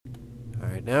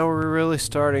Alright, now we're really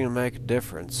starting to make a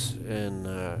difference in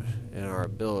our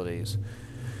abilities.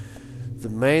 The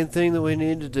main thing that we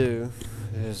need to do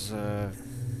is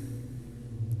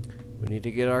we need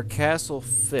to get our castle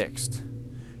fixed.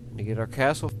 And to get our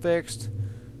castle fixed,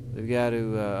 we've got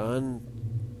to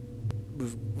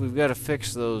we've got to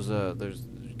fix those there's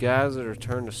guys that are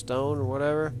turned to stone or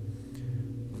whatever.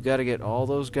 We've got to get all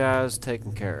those guys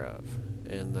taken care of,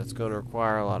 and that's going to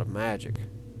require a lot of magic.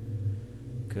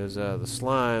 Because the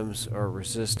slimes are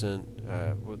resistant,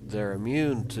 they're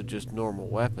immune to just normal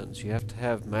weapons. You have to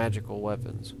have magical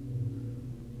weapons.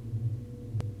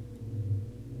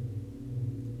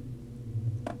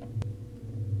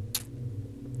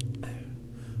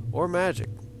 Or magic.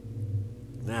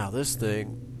 Now this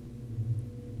thing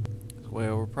is way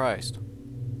overpriced.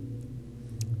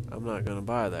 I'm not going to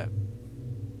buy that.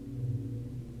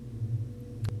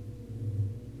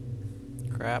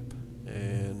 Crap.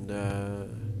 And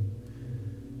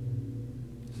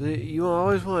you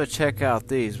always want to check out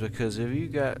these, because if you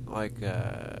got like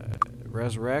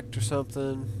resurrect or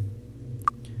something,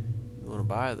 you want to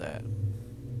buy that.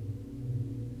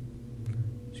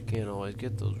 But you can't always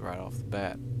get those right off the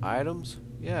bat. Items?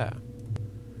 Yeah.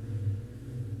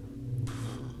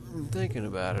 I'm thinking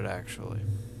about it actually.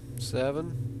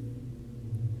 7.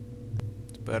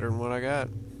 It's better than what I got.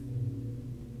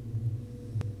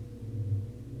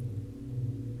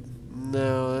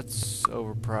 No, that's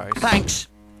overpriced. Thanks.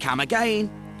 Come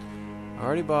again. I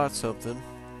already bought something.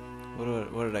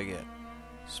 What did I get?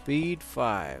 Speed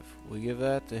 5. We give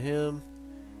that to him.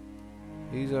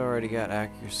 He's already got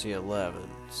accuracy 11,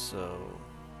 so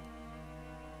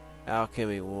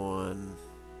alchemy 1.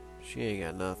 She ain't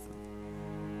got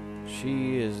nothing.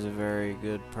 She is a very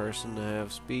good person to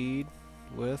have speed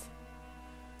with.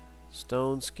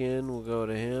 Stone skin will go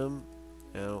to him.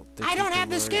 I don't have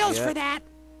the skills for that.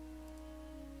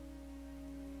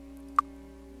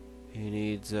 He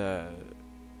needs,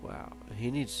 wow.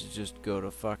 He needs to just go to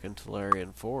fucking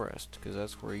Tolarian Forest, because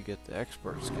that's where you get the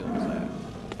expert skills at.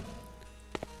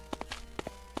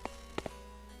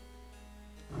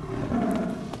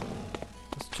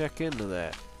 Let's check into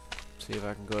that. See if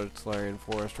I can go to Tolarian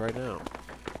Forest right now.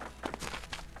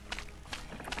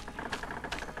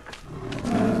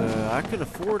 I can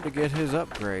afford to get his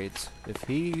upgrades. If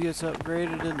he gets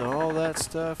upgraded into all that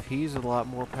stuff, he's a lot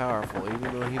more powerful,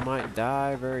 even though he might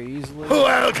die very easily.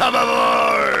 Welcome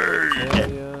aboard!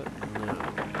 Hell yeah, no.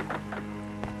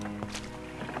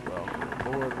 Welcome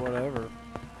aboard, whatever.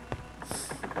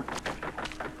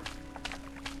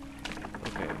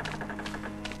 Okay.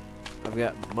 I've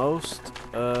got most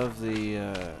of the,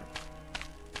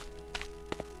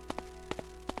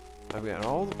 I've got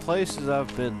all the places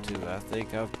I've been to. I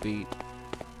think I've beat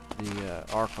the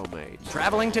Archomage.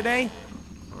 Traveling today?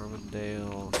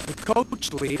 Armandale. The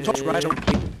coach leaves right away.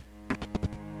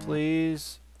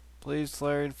 Please. Please,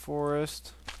 Tolarian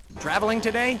Forest. Traveling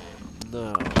today?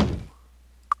 No.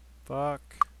 Fuck.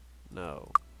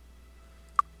 No.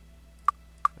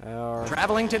 Our...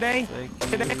 Traveling today? Thank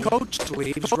you. Today, coach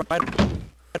leaves right away.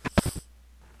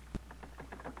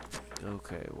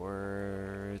 Okay,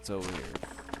 it's over here.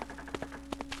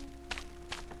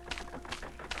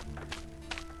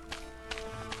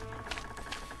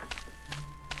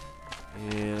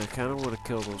 And I kind of want to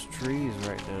kill those trees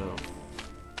right now.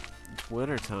 It's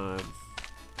winter time.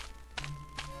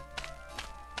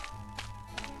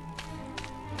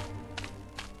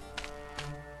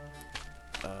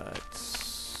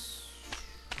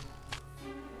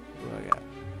 What do I got?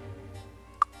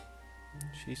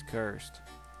 She's cursed.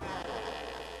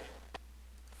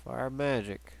 Fire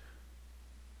magic.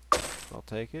 I'll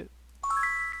take it.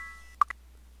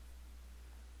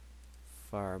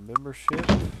 Fire membership.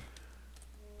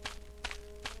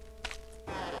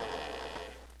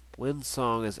 Wind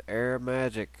song is air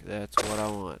magic. That's what I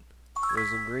want.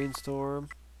 Risen Greenstorm.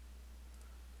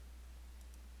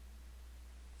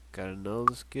 Gotta know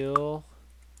the skill.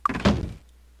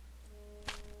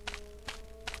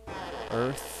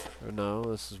 Earth. Or no,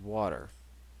 this is water.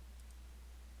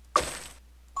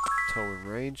 Towing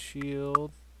Rain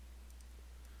Shield.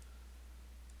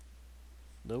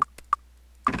 Nope.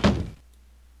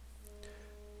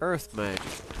 Earth magic.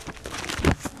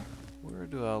 Where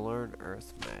do I learn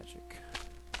earth magic?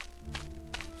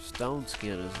 Stone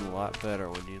skin is a lot better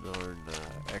when you learn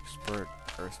expert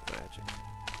earth magic.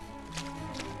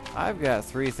 I've got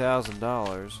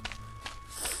 $3,000.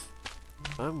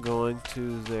 I'm going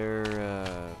to their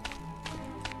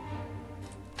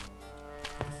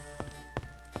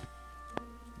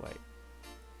wait.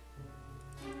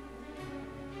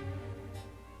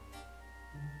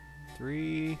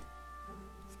 Three,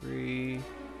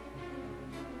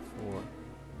 4.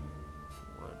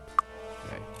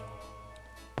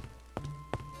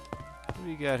 What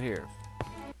do you got here?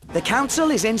 The council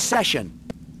is in session.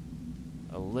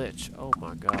 A lich. Oh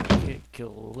my god, I can't kill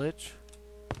a lich.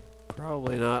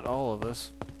 Probably not all of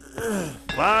us.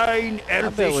 Fine I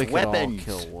bet we elfish could weapons.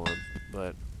 all kill one,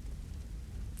 but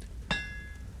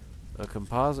a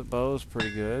composite bow is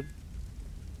pretty good.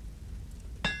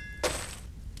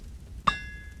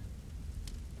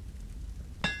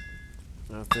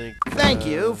 I think. Thank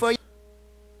you for.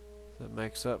 That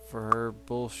makes up for her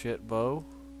bullshit bow.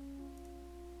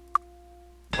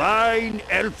 Fine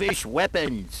elfish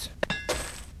weapons.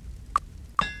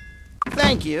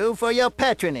 Thank you for your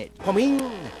patronage.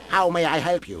 How may I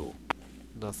help you?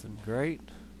 Nothing great.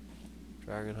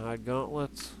 Dragonhide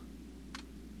gauntlets.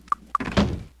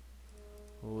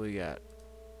 What we got?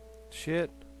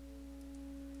 Shit.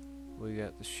 We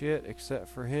got the shit, except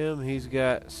for him. He's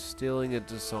got stealing a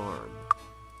disarm.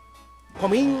 How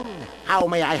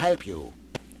may I help you?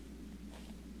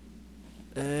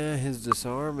 His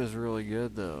disarm is really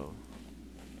good though.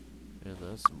 And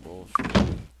that's some bullshit.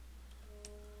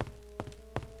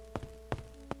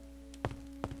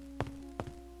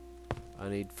 I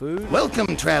need food.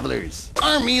 Welcome, travelers.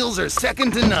 Our meals are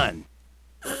second to none.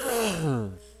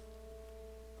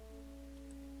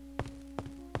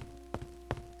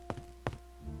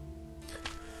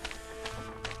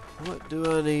 What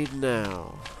do I need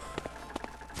now?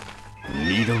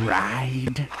 Need a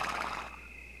ride?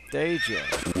 Deja.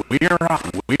 We're up.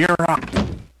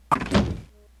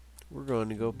 We're going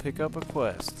to go pick up a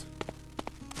quest.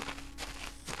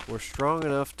 We're strong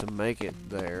enough to make it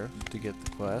there to get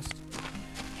the quest.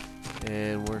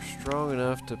 And we're strong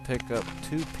enough to pick up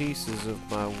 2 pieces of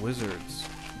my wizard's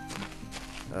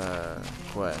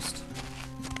quest.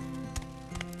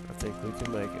 I think we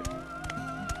can make it.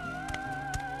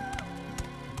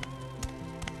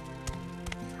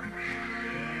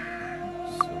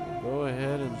 So we'll go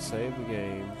ahead and save the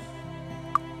game.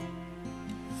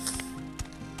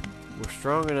 We're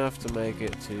strong enough to make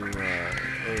it to,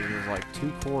 there's like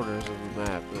 2 corners of the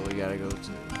map that we gotta go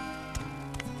to.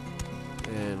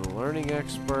 And learning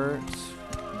experts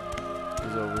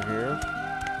is over here.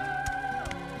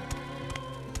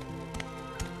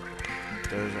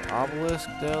 There's an obelisk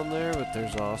down there, but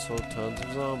there's also tons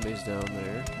of zombies down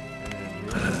there.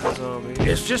 And here's the zombies.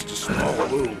 It's just a small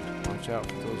wound. Watch out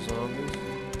for those zombies.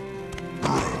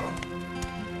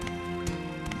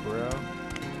 Bro.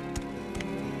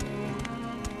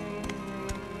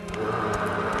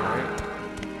 Alright.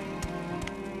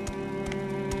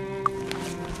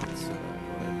 Let's go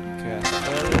ahead and cast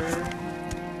feather.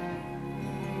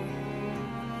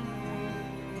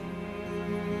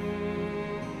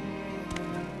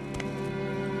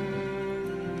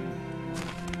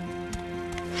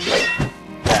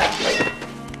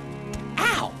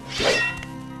 Ow!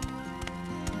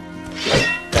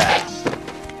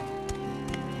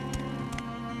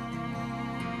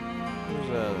 Where's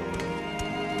the other one?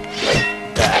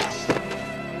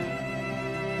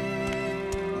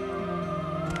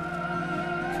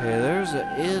 Okay, there's an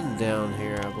inn down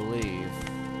here, I believe.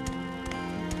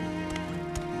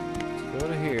 Let's go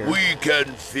to here. We can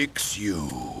fix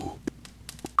you.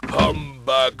 Come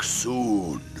back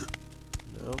soon.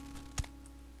 Nope.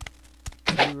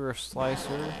 Cougar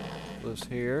Slicer lives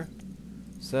here.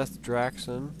 Seth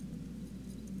Draxon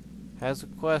has a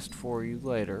quest for you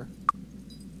later.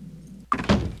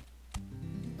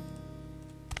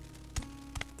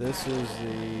 This is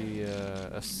the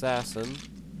assassin.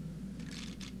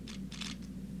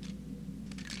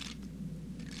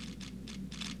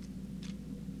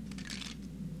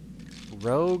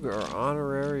 Rogue or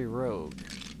honorary rogue?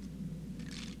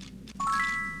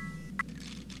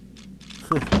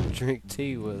 Drink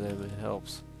tea with him, it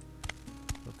helps.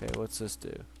 Okay, what's this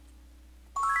do?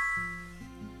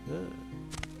 May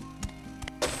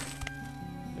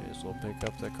as well pick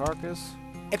up the carcass.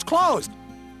 It's closed.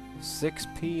 6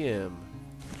 p.m.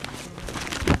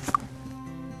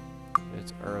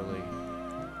 It's early.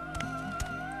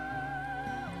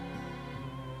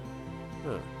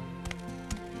 Huh.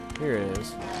 Here it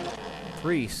is.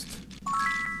 Priest.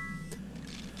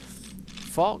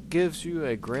 Falk gives you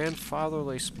a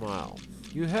grandfatherly smile.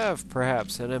 You have,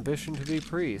 perhaps, an ambition to be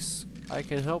priests. I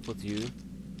can help you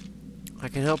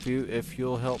if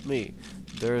you'll help me.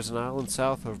 There is an island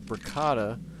south of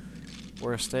Bricata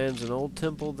where stands an old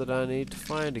temple that I need to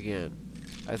find again.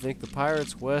 I think the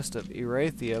pirates west of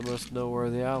Erathia must know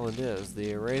where the island is.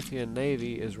 The Erathian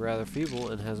navy is rather feeble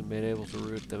and hasn't been able to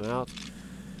root them out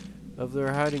of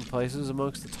their hiding places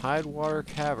amongst the tidewater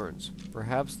caverns.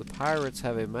 Perhaps the pirates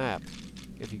have a map.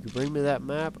 If you could bring me that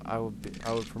map, I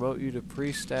would promote you to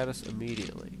priest status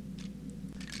immediately.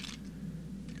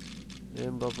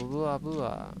 And blah blah blah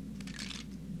blah.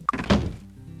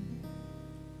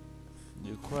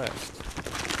 New quest.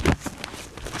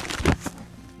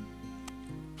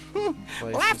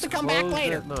 We'll have to come back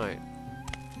later. At night.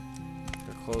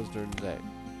 They're closed during the day.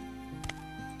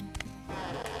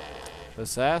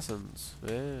 Assassins.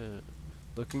 Yeah.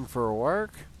 Looking for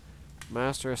work?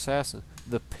 Master assassin.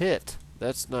 The pit.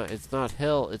 That's not. It's not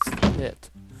hell. It's the pit.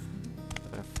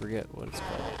 I forget what it's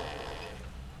called.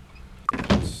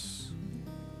 Yes.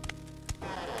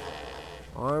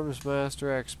 Arms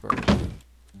master expert.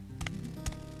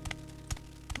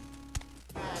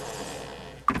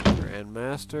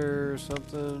 Grandmaster or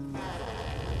something.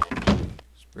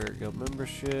 Spirit Guild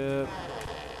membership.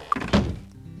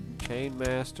 Chain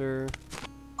master.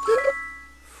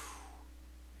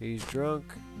 He's drunk.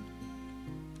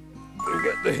 I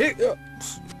got the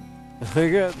hiccups. I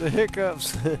got the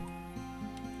hiccups.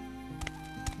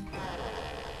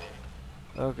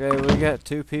 Okay, we got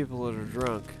 2 people that are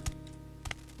drunk.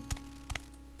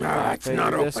 Ah, it's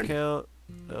not open. Discount?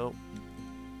 Nope.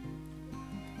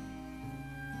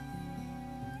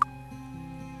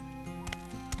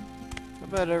 How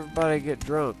about everybody get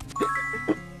drunk?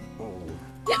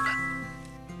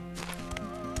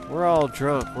 We're all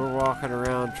drunk. We're walking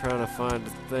around trying to find a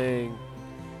thing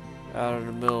out in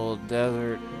the middle of the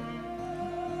desert.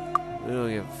 We don't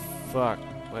give a fuck.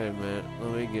 Wait a minute.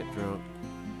 Let me get drunk.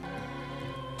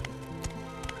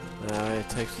 It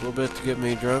takes a little bit to get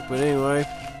me drunk, but anyway,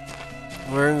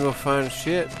 we're gonna go find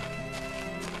shit,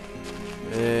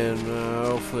 and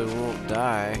hopefully we won't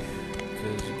die,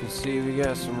 because you can see we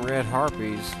got some red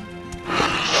harpies,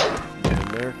 and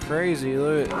they're crazy.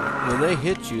 Look, when they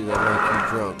hit you, they make you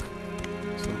drunk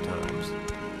sometimes.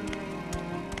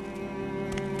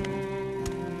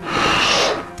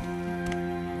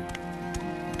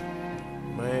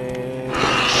 Man,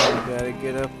 we gotta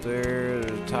get up there to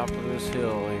the top of this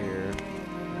hill here.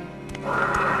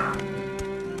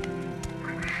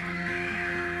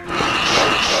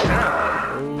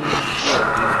 Oh shit,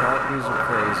 these harpies are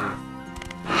crazy.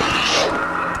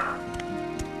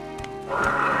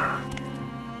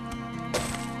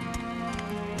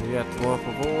 We got the lump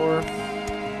of ore.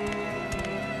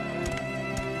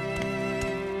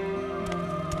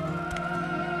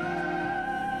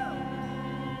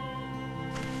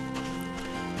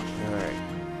 Alright.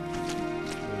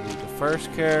 We need the first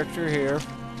character here.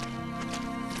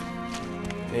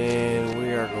 And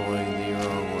we are going the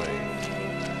wrong way.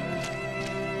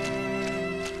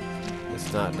 It's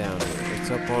not down here. It's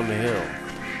up on the hill.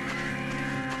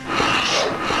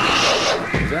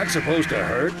 Is that supposed to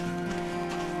hurt?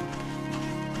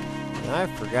 I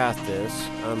forgot this.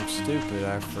 I'm stupid.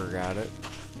 I forgot it.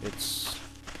 It's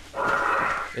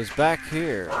back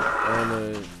here. I'm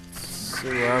gonna see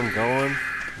where I'm going.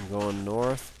 I'm going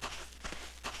north.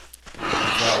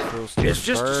 It's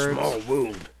just a small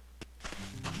wound.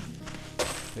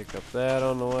 Pick up that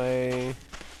on the way.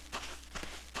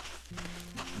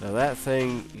 Now that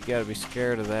thing, you gotta be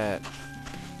scared of that.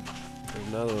 There's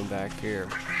another one back here.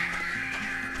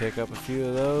 Pick up a few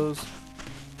of those.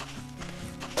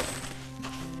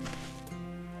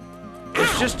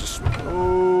 It's just a small...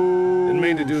 Oh, didn't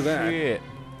mean to do that. Shit.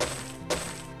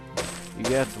 You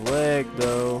got the leg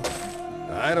though.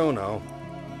 I don't know.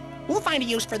 We'll find a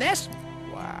use for this.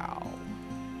 Wow.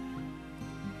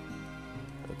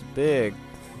 That's big.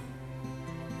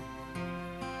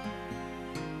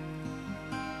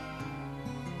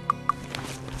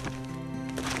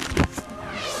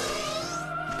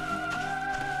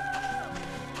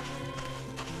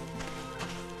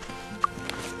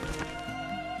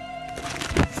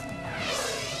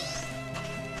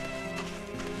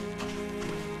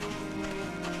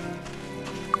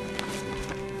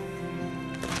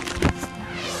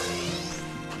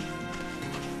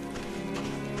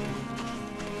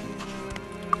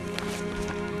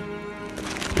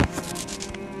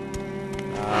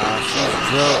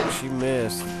 Drunk, she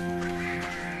missed.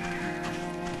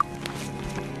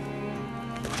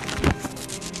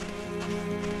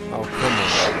 Oh, come on.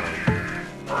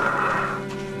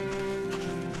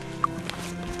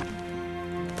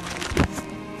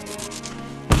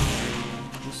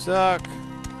 You suck.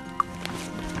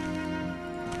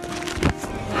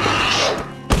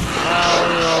 Wow,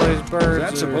 all these birds.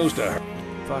 That's supposed to hurt.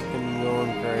 Fucking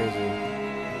going crazy.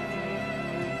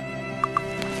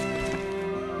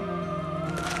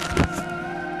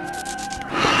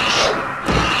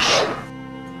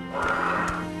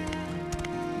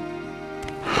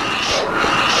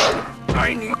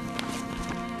 I need...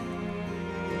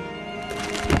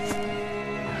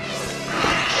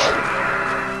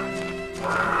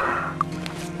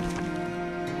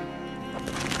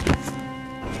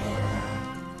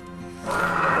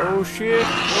 Oh shit,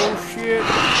 oh shit.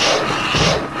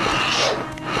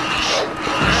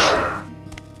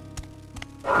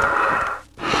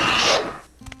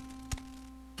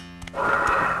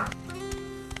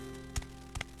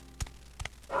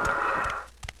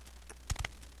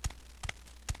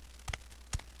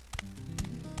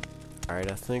 Alright,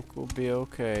 I think we'll be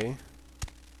okay.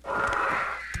 If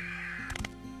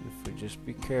we just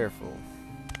be careful.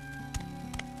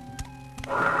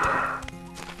 So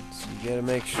you gotta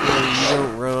make sure you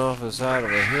don't run off the side of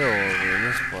a hill over in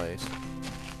this place.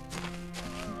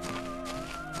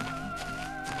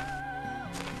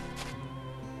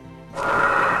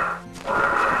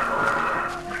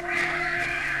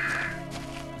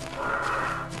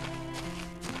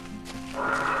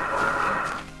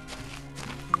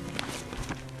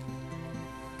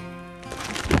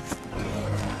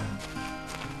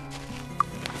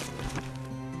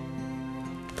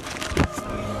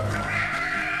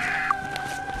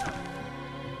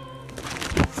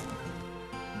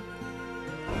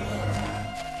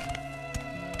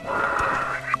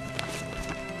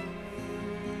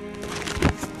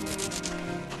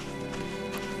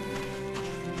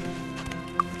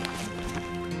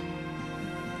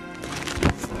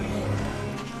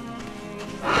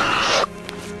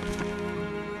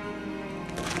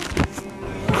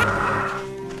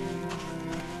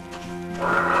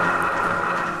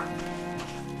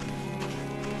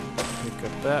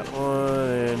 That one,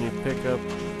 and you pick up.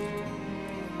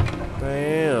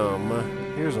 Bam!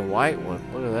 Here's a white one.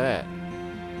 Look at that.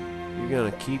 You're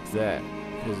gonna keep that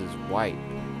because it's white.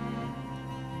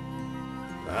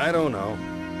 I don't know.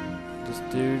 This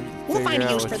dude. We'll find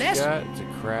a use for this. Got. It's a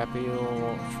crappy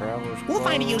little traveler's. We'll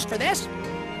find a use for this.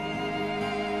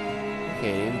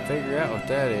 Can't even figure out what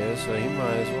that is, so he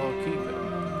might as well keep it.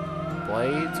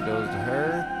 Blades goes to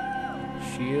her.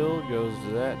 Shield goes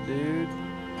to that dude.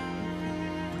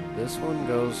 This one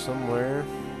goes somewhere.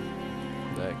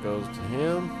 That goes to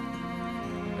him.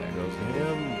 That goes to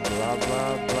him. Blah,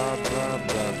 blah, blah, blah,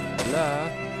 blah, blah.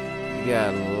 You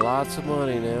got lots of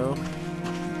money now.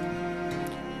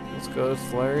 Let's go to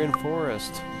Flarian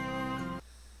Forest.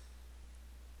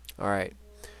 Alright.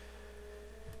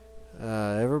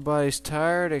 Everybody's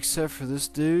tired except for this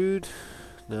dude.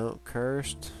 No,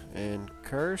 cursed and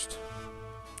cursed.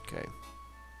 Okay.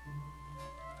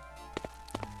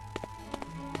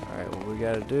 Alright, what we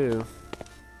gotta do.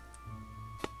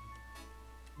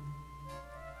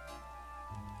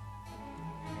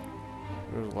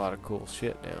 There's a lot of cool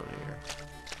shit down here.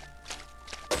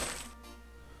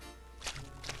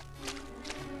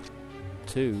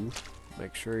 2,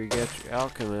 make sure you get your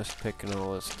alchemist picking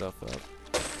all this stuff up.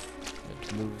 Have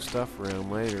to move stuff around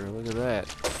later. Look at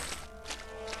that.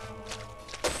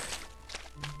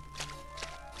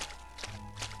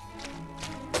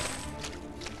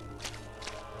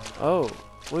 Oh,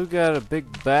 we've got a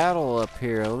big battle up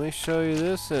here. Let me show you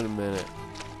this in a minute.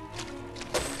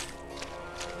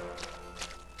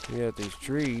 You got these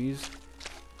trees.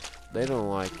 They don't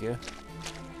like you.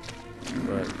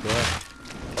 But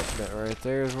that right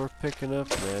there is worth picking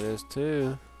up. And that is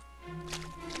too.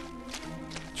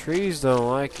 Trees don't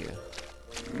like you.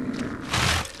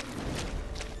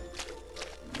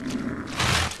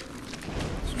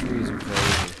 These trees are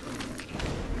crazy.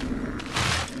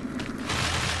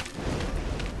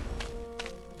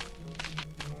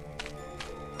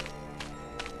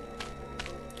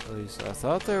 At least I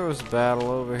thought there was a battle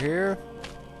over here.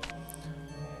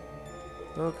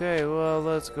 Okay, well,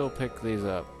 let's go pick these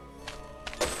up.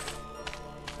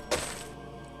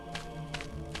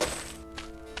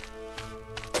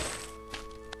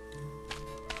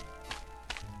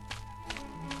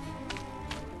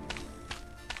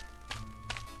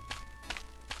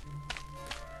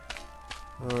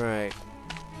 Alright.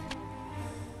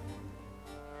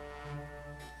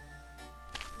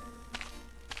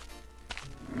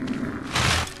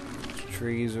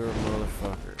 Trees are a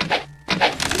motherfucker.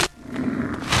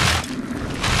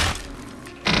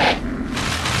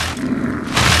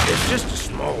 It's just a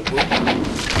small wound.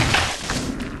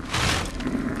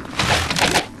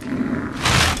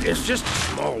 It's just a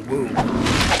small wound.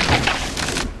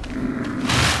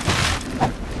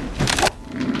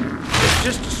 It's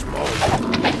just a small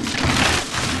wound.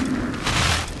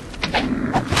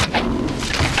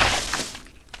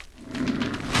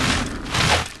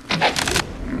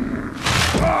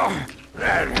 Oh,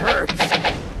 that hurts.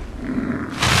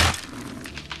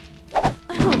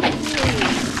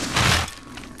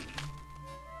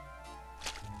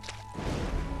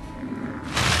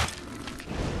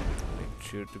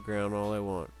 Shoot at the ground all they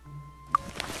want.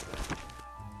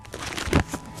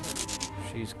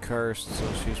 She's cursed, so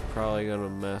she's probably gonna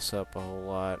mess up a whole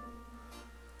lot.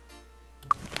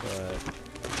 But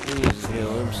he needs to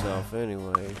heal himself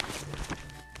anyway.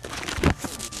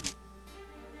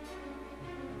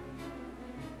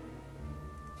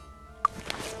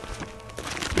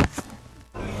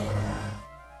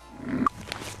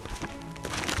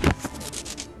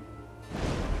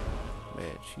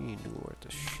 Man, she ain't doing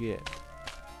shit.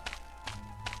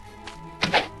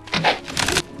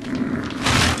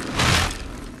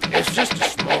 It's just a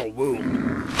small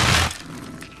wound.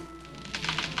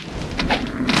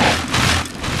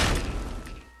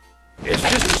 It's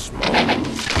just a small wound.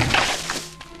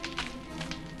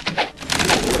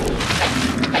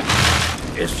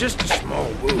 It's just a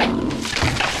small wound.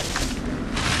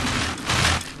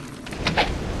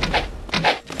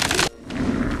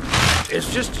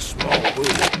 It's just a small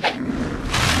wound.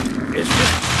 It's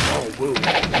just a small wound.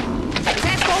 Is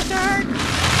that supposed to hurt?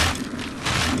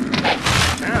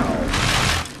 Ow.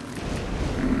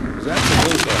 Is that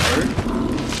supposed to hurt?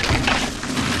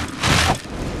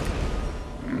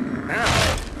 Ow.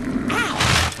 Ow!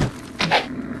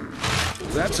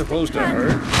 Is that supposed to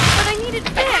hurt? But I need it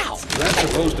fixed. Is that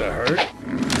supposed to hurt?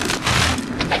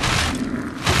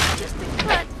 Just a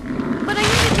cut. But I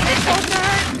need it fixed. Is that supposed to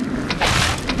hurt?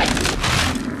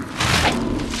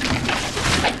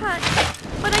 Just a cut.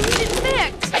 But I need it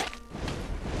fixed.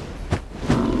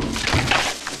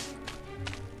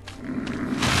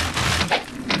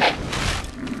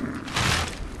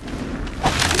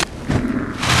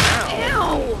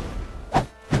 Ow!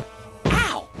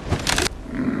 Ow!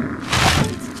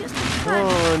 It's just a cut.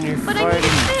 Oh, and you're But I need it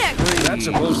fighting fixed. Is that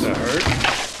supposed to hurt?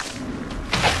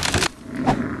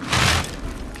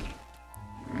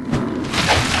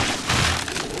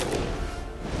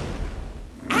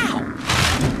 Ow!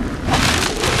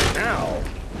 Ow.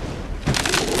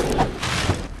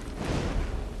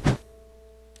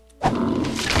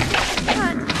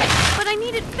 Cut. But I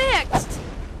need it fixed.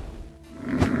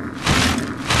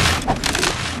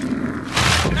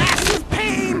 Massive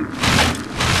pain!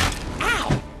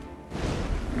 Ow!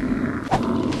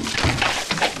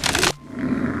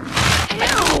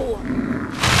 Ow!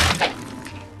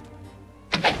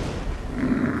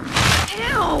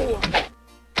 Ow!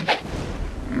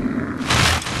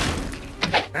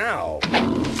 Ow.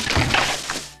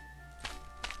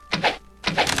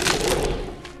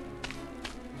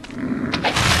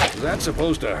 Is that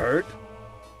supposed to hurt?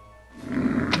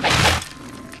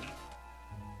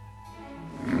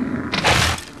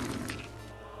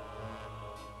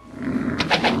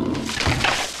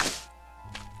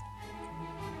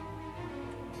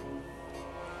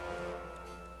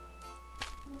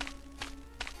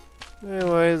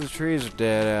 Anyway, the trees are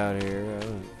dead out here.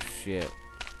 Oh, shit.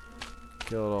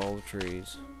 Killed all the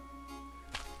trees.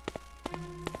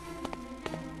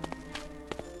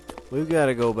 We've got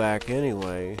to go back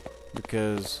anyway,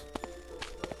 because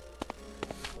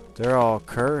they're all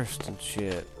cursed and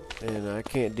shit. And I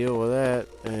can't deal with that.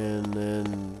 And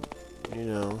then, you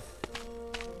know.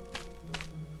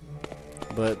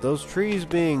 But those trees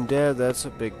being dead, that's a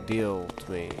big deal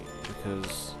to me.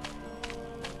 Because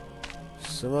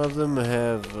some of them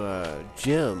have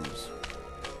gems.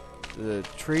 The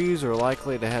trees are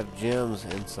likely to have gems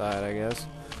inside, I guess.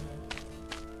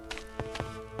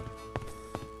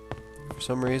 For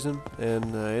some reason.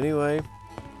 And anyway,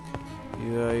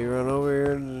 you run over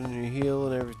here and you heal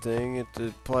and everything at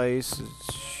the place.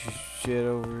 It's shit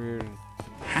over here.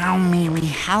 How may we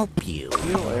help you?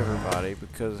 Heal everybody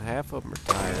because half of them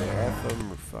are tired, half of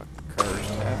them are fucking cursed,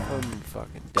 half of them are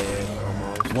fucking dead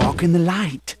almost. Walk in the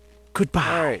light. Goodbye.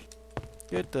 Alright,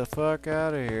 get the fuck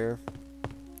out of here.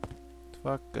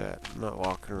 Fuck that. I'm not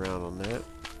walking around on that.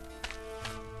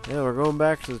 Yeah, we're going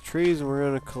back to the trees and we're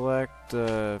gonna collect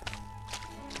the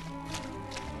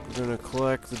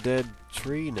dead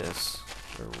treeness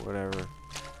or whatever.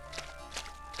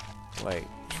 Wait,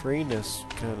 treeness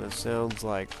kinda sounds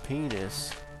like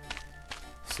penis.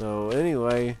 So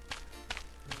anyway,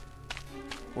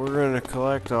 we're gonna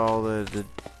collect all the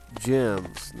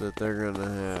gems that they're gonna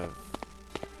have.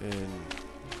 And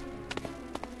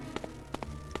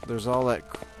there's all that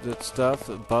stuff,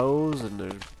 the bows, and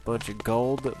there's a bunch of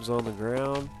gold that was on the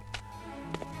ground.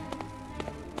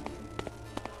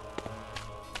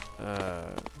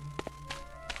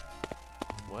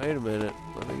 Wait a minute,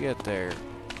 let me get there.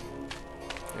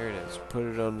 There it is. Put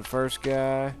it on the first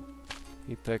guy.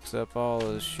 He picks up all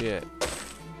this shit.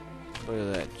 Look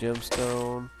at that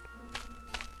gemstone.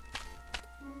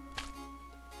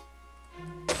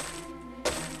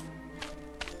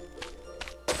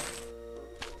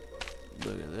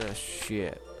 Look at that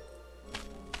shit.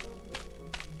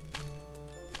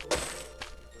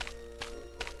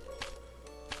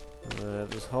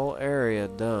 This whole area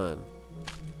done.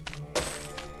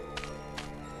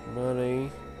 Money.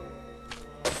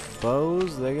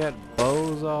 Bows. They got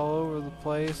bows all over the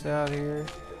place out here.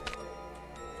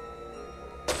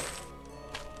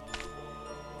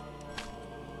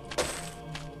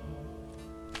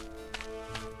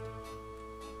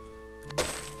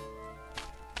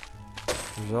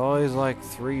 There's There's always like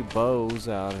 3 bows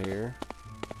out here.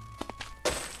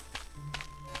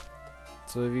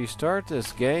 So if you start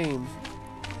this game,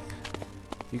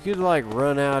 you could like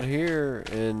run out here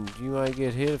and you might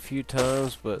get hit a few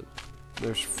times, but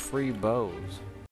there's free bows.